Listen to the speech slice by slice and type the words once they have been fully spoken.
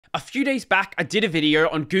A few days back, I did a video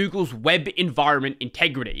on Google's web environment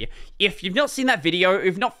integrity. If you've not seen that video, or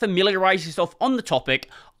you've not familiarized yourself on the topic,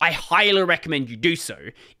 I highly recommend you do so.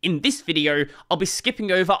 In this video, I'll be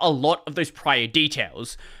skipping over a lot of those prior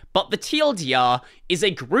details. But the TLDR is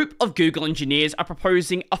a group of Google engineers are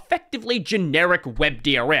proposing effectively generic web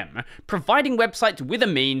DRM, providing websites with a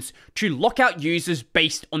means to lock out users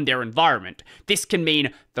based on their environment. This can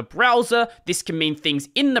mean the browser, this can mean things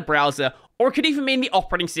in the browser, or it could even mean the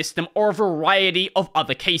operating system or a variety of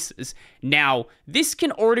other cases. Now, this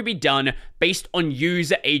can already be done based on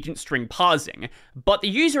user agent string parsing, but the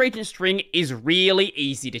user agent string is really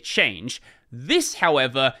easy to change. This,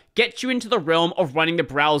 however, gets you into the realm of running the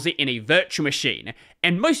browser in a virtual machine,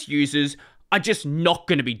 and most users are just not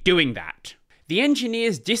going to be doing that. The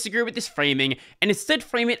engineers disagree with this framing and instead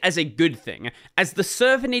frame it as a good thing, as the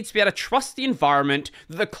server needs to be able to trust the environment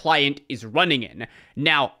that the client is running in.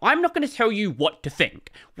 Now, I'm not going to tell you what to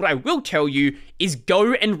think. What I will tell you is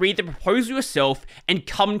go and read the proposal yourself and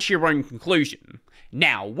come to your own conclusion.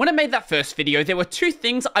 Now, when I made that first video, there were two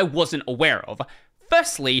things I wasn't aware of.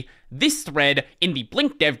 Firstly, this thread in the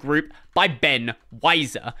Blink Dev group by Ben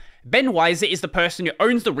Weiser. Ben Weiser is the person who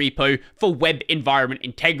owns the repo for Web Environment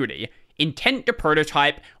Integrity. Intent to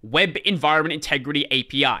Prototype Web Environment Integrity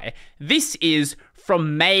API. This is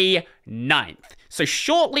from May 9th, so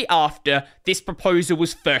shortly after this proposal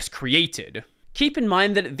was first created. Keep in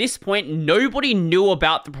mind that at this point, nobody knew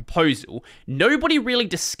about the proposal. Nobody really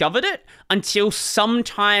discovered it until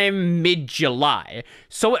sometime mid-July.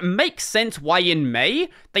 So it makes sense why in May,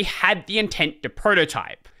 they had the intent to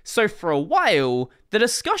prototype. So for a while, the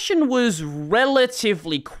discussion was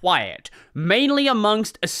relatively quiet, mainly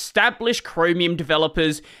amongst established Chromium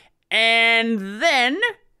developers, and then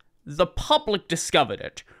the public discovered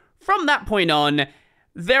it. From that point on,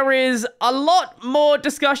 there is a lot more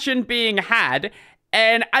discussion being had,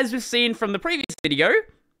 and as we've seen from the previous video,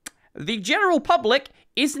 the general public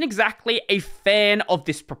isn't exactly a fan of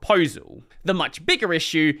this proposal. The much bigger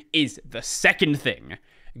issue is the second thing.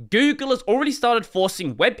 Google has already started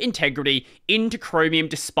forcing web integrity into Chromium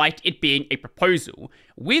despite it being a proposal.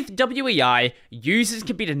 With WEI, users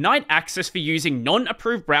can be denied access for using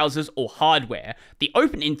non-approved browsers or hardware. The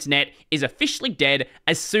open internet is officially dead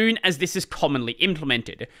as soon as this is commonly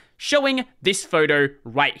implemented, showing this photo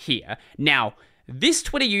right here. Now, this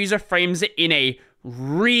Twitter user frames it in a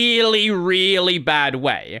really bad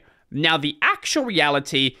way. Now, the actual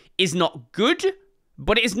reality is not good,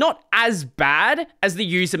 but it is not as bad as the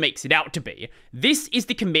user makes it out to be. This is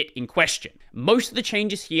the commit in question. Most of the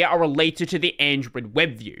changes here are related to the Android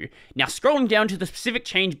web view. Now, scrolling down to the specific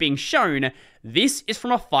change being shown, this is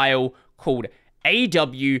from a file called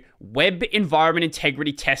AW Web Environment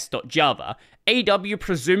Integrity Test.java. AW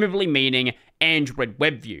presumably meaning Android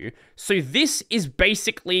web view. So this is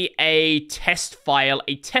basically a test file,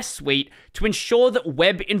 a test suite to ensure that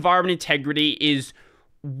web environment integrity is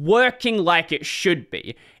working like it should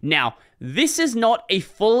be. Now, this is not a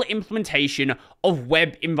full implementation of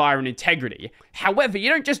web environment integrity. However, you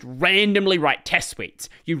don't just randomly write test suites.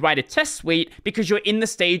 You write a test suite because you're in the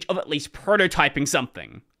stage of at least prototyping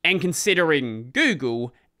something. And considering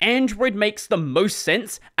Google, Android makes the most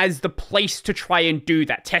sense as the place to try and do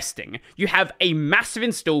that testing. You have a massive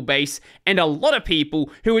install base and a lot of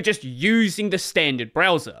people who are just using the standard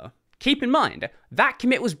browser. Keep in mind, that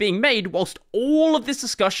commit was being made whilst all of this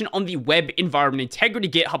discussion on the Web Environment Integrity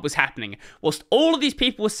GitHub was happening. Whilst all of these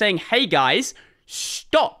people were saying, hey guys,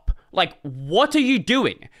 stop. Like, what are you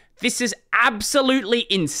doing? This is absolutely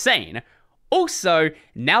insane. Also,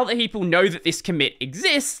 now that people know that this commit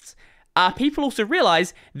exists, people also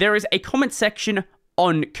realize there is a comment section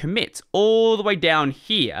on commits all the way down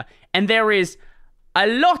here. And there is a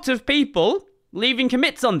lot of people leaving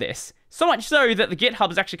commits on this. So much so that the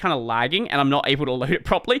GitHub is actually kind of lagging and I'm not able to load it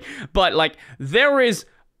properly. But like, there is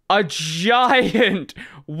a giant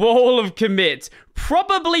wall of commits.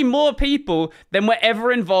 Probably more people than were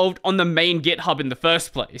ever involved on the main GitHub in the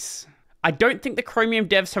first place. I don't think the Chromium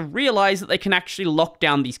devs have realized that they can actually lock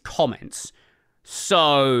down these comments.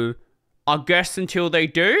 So, I guess until they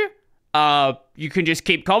do, you can just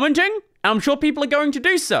keep commenting. And I'm sure people are going to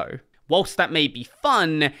do so. Whilst that may be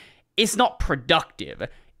fun, it's not productive.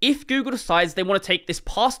 If Google decides they want to take this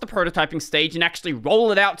past the prototyping stage and actually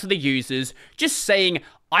roll it out to the users, just saying,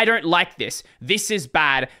 I don't like this is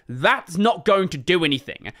bad, that's not going to do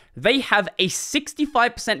anything. They have a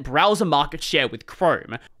 65% browser market share with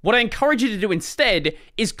Chrome. What I encourage you to do instead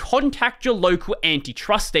is contact your local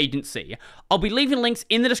antitrust agency. I'll be leaving links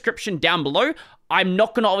in the description down below. I'm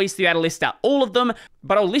not going to obviously be able to list out all of them,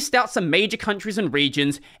 but I'll list out some major countries and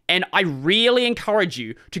regions, and I really encourage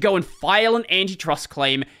you to go and file an antitrust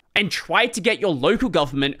claim and try to get your local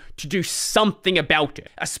government to do something about it,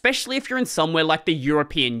 especially if you're in somewhere like the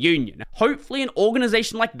European Union. Hopefully an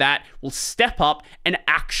organization like that will step up and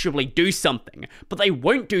actually do something, but they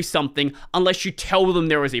won't do something unless you tell them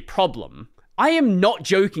there is a problem. I am not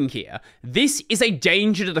joking here. This is a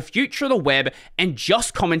danger to the future of the web, and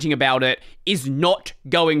just commenting about it is not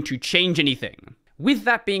going to change anything. With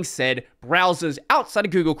that being said, browsers outside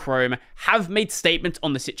of Google Chrome have made statements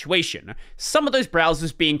on the situation, some of those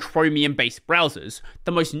browsers being Chromium-based browsers,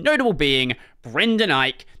 the most notable being Brendan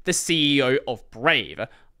Eich, the CEO of Brave.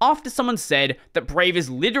 After someone said that Brave is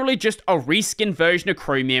literally just a reskin version of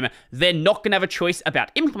Chromium, they're not going to have a choice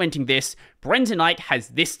about implementing this, Brendan Eich has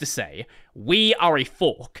this to say: "We are a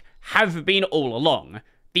fork, have been all along.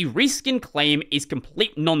 The reskin claim is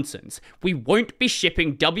complete nonsense. We won't be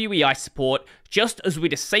shipping WEI support, just as we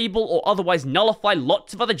disable or otherwise nullify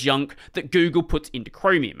lots of other junk that Google puts into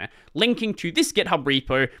Chromium," linking to this GitHub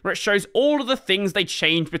repo where it shows all of the things they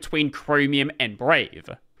changed between Chromium and Brave.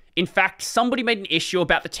 In fact, somebody made an issue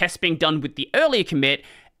about the test being done with the earlier commit,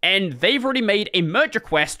 and they've already made a merge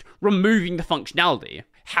request removing the functionality.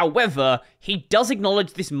 However, he does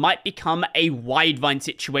acknowledge this might become a Widevine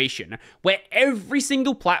situation, where every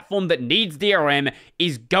single platform that needs DRM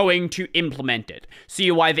is going to implement it. So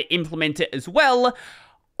you either implement it as well,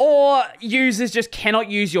 or users just cannot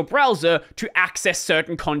use your browser to access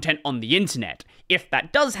certain content on the internet. If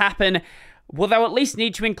that does happen, well, they'll at least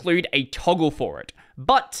need to include a toggle for it.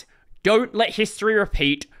 But don't let history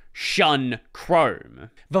repeat, shun Chrome.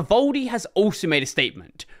 Vivaldi has also made a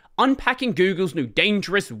statement, unpacking Google's new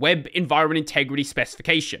dangerous web environment integrity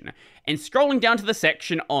specification, and scrolling down to the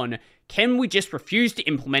section on, can we just refuse to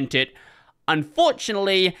implement it?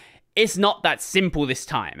 Unfortunately, it's not that simple this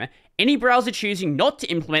time. Any browser choosing not to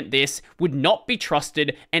implement this would not be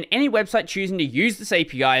trusted, and any website choosing to use this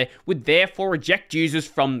API would therefore reject users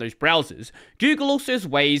from those browsers. Google also has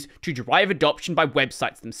ways to drive adoption by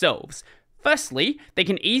websites themselves. Firstly, they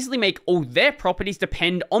can easily make all their properties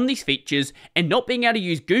depend on these features, and not being able to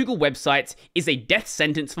use Google websites is a death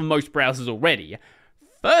sentence for most browsers already.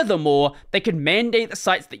 Furthermore, they can mandate the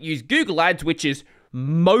sites that use Google Ads, which is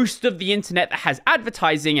most of the internet that has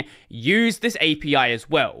advertising, use this API as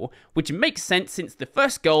well, which makes sense since the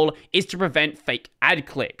first goal is to prevent fake ad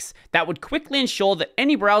clicks. That would quickly ensure that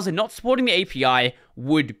any browser not supporting the API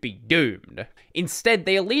would be doomed. Instead,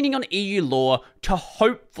 they are leaning on EU law to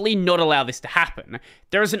hopefully not allow this to happen.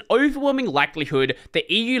 There is an overwhelming likelihood that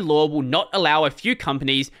EU law will not allow a few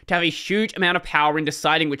companies to have a huge amount of power in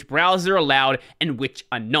deciding which browsers are allowed and which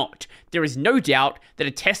are not. There is no doubt that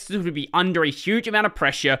a tester would be under a huge amount of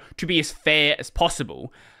pressure to be as fair as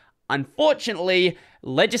possible. Unfortunately,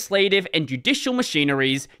 legislative and judicial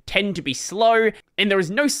machineries tend to be slow, and there is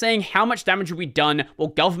no saying how much damage will be done while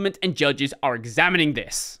government and judges are examining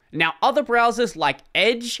this. Now, other browsers like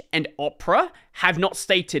Edge and Opera have not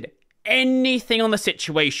stated anything on the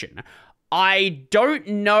situation. I don't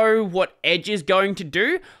know what Edge is going to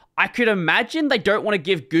do. I could imagine they don't want to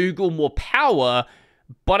give Google more power,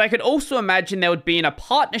 but I could also imagine they would be in a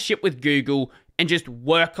partnership with Google and just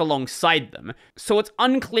work alongside them. So it's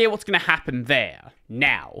unclear what's going to happen there.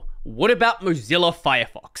 Now, what about Mozilla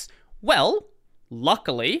Firefox? Well,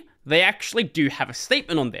 luckily, they actually do have a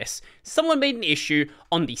statement on this. Someone made an issue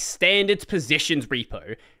on the standards positions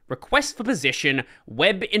repo, request for position,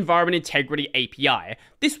 web environment integrity API.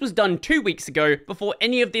 This was done 2 weeks ago before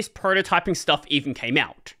any of this prototyping stuff even came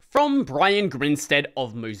out. From Brian Grinstead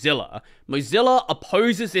of Mozilla. Mozilla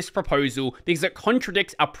opposes this proposal because it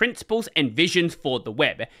contradicts our principles and visions for the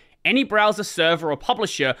web. Any browser, server, or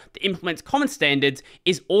publisher that implements common standards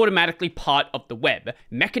is automatically part of the web.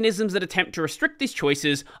 Mechanisms that attempt to restrict these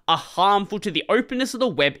choices are harmful to the openness of the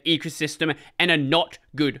web ecosystem and are not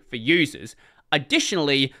good for users.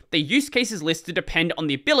 Additionally, the use cases listed depend on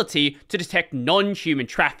the ability to detect non-human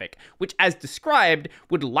traffic, which as described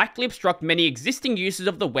would likely obstruct many existing uses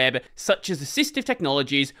of the web, such as assistive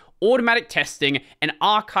technologies, automatic testing, and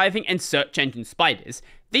archiving and search engine spiders.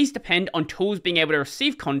 These depend on tools being able to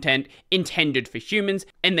receive content intended for humans,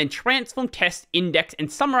 and then transform, test, index, and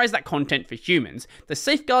summarize that content for humans. The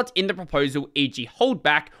safeguards in the proposal, e.g.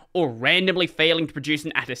 holdback, or randomly failing to produce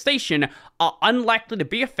an attestation, are unlikely to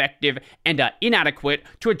be effective and are inadequate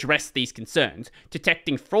to address these concerns.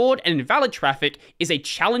 Detecting fraud and invalid traffic is a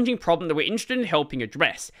challenging problem that we're interested in helping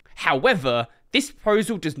address. However, this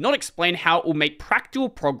proposal does not explain how it will make practical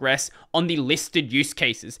progress on the listed use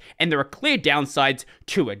cases, and there are clear downsides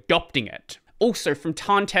to adopting it. Also, from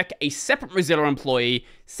Tarntech, a separate Mozilla employee,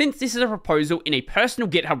 since this is a proposal in a personal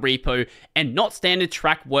GitHub repo and not standard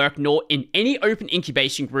track work nor in any open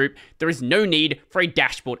incubation group, there is no need for a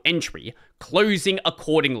dashboard entry. closing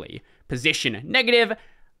accordingly. Position negative,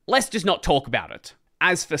 let's just not talk about it.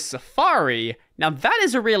 As for Safari, now that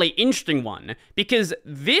is a really interesting one, because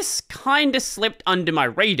this kinda slipped under my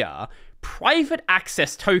radar. Private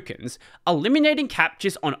access tokens, eliminating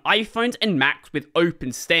captchas on iPhones and Macs with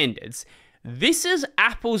open standards. This is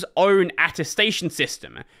Apple's own attestation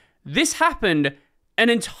system. This happened an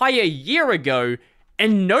entire year ago,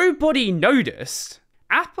 and nobody noticed.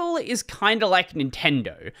 Apple is kinda like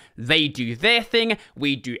Nintendo. They do their thing,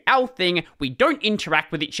 we do our thing, we don't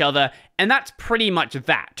interact with each other, and that's pretty much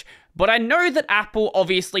that. But I know that Apple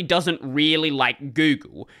obviously doesn't really like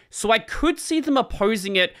Google, so I could see them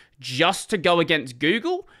opposing it just to go against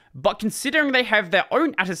Google, but considering they have their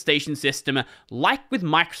own attestation system, like with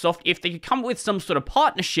Microsoft, if they could come up with some sort of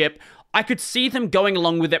partnership, I could see them going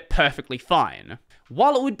along with it perfectly fine.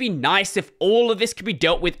 While it would be nice if all of this could be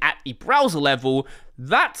dealt with at the browser level,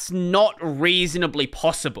 that's not reasonably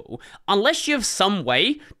possible, unless you have some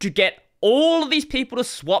way to get all of these people to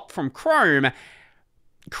swap from Chrome.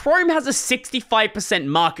 Chrome has a 65%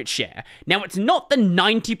 market share. Now, it's not the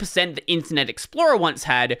 90% that Internet Explorer once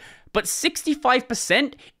had, but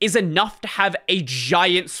 65% is enough to have a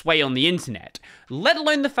giant sway on the internet, let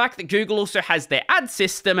alone the fact that Google also has their ad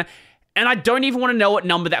system, and I don't even want to know what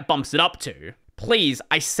number that bumps it up to. Please,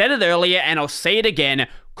 I said it earlier and I'll say it again,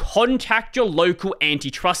 contact your local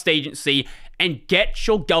antitrust agency and get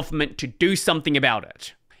your government to do something about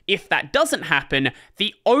it. If that doesn't happen,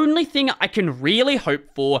 the only thing I can really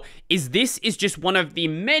hope for is this is just one of the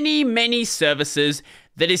many, many services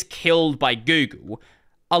that is killed by Google.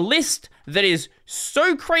 A list that is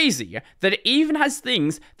so crazy that it even has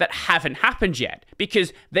things that haven't happened yet,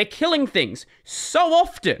 because they're killing things so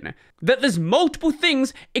often that there's multiple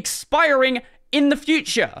things expiring in the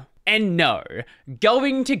future. And no,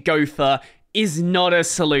 going to Gopher is not a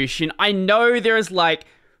solution. I know there's like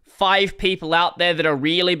 5 people out there that are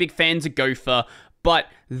really big fans of Gopher, but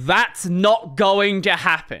that's not going to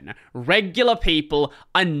happen. Regular people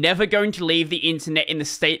are never going to leave the internet in the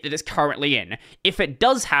state that it's currently in. If it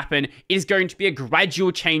does happen, it is going to be a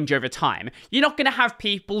gradual change over time. You're not going to have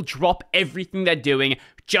people drop everything they're doing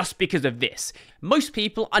just because of this. Most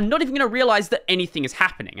people are not even going to realize that anything is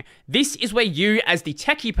happening. This is where you, as the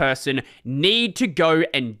techie person, need to go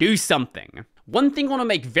and do something. One thing I want to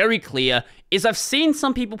make very clear is I've seen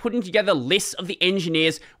some people putting together lists of the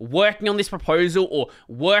engineers working on this proposal or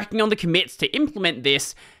working on the commits to implement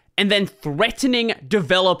this, and then threatening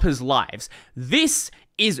developers' lives. This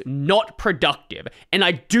is not productive, and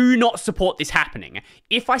I do not support this happening.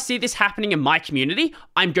 If I see this happening in my community,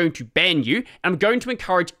 I'm going to ban you, and I'm going to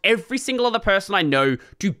encourage every single other person I know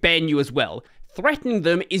to ban you as well. Threatening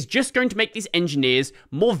them is just going to make these engineers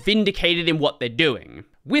more vindicated in what they're doing.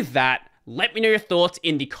 With that, let me know your thoughts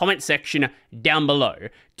in the comment section down below.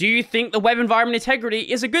 Do you think the web environment integrity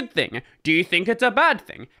is a good thing? Do you think it's a bad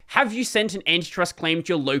thing? Have you sent an antitrust claim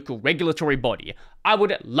to your local regulatory body? I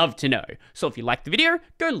would love to know. So if you liked the video,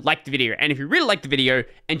 go like the video. And if you really like the video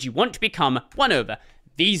and you want to become one of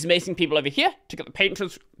these amazing people over here, check out the Patreon,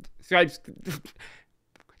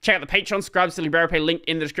 subscribe to the LiberaPay link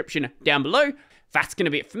in the description down below. That's going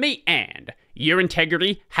to be it for me, and your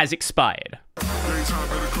integrity has expired.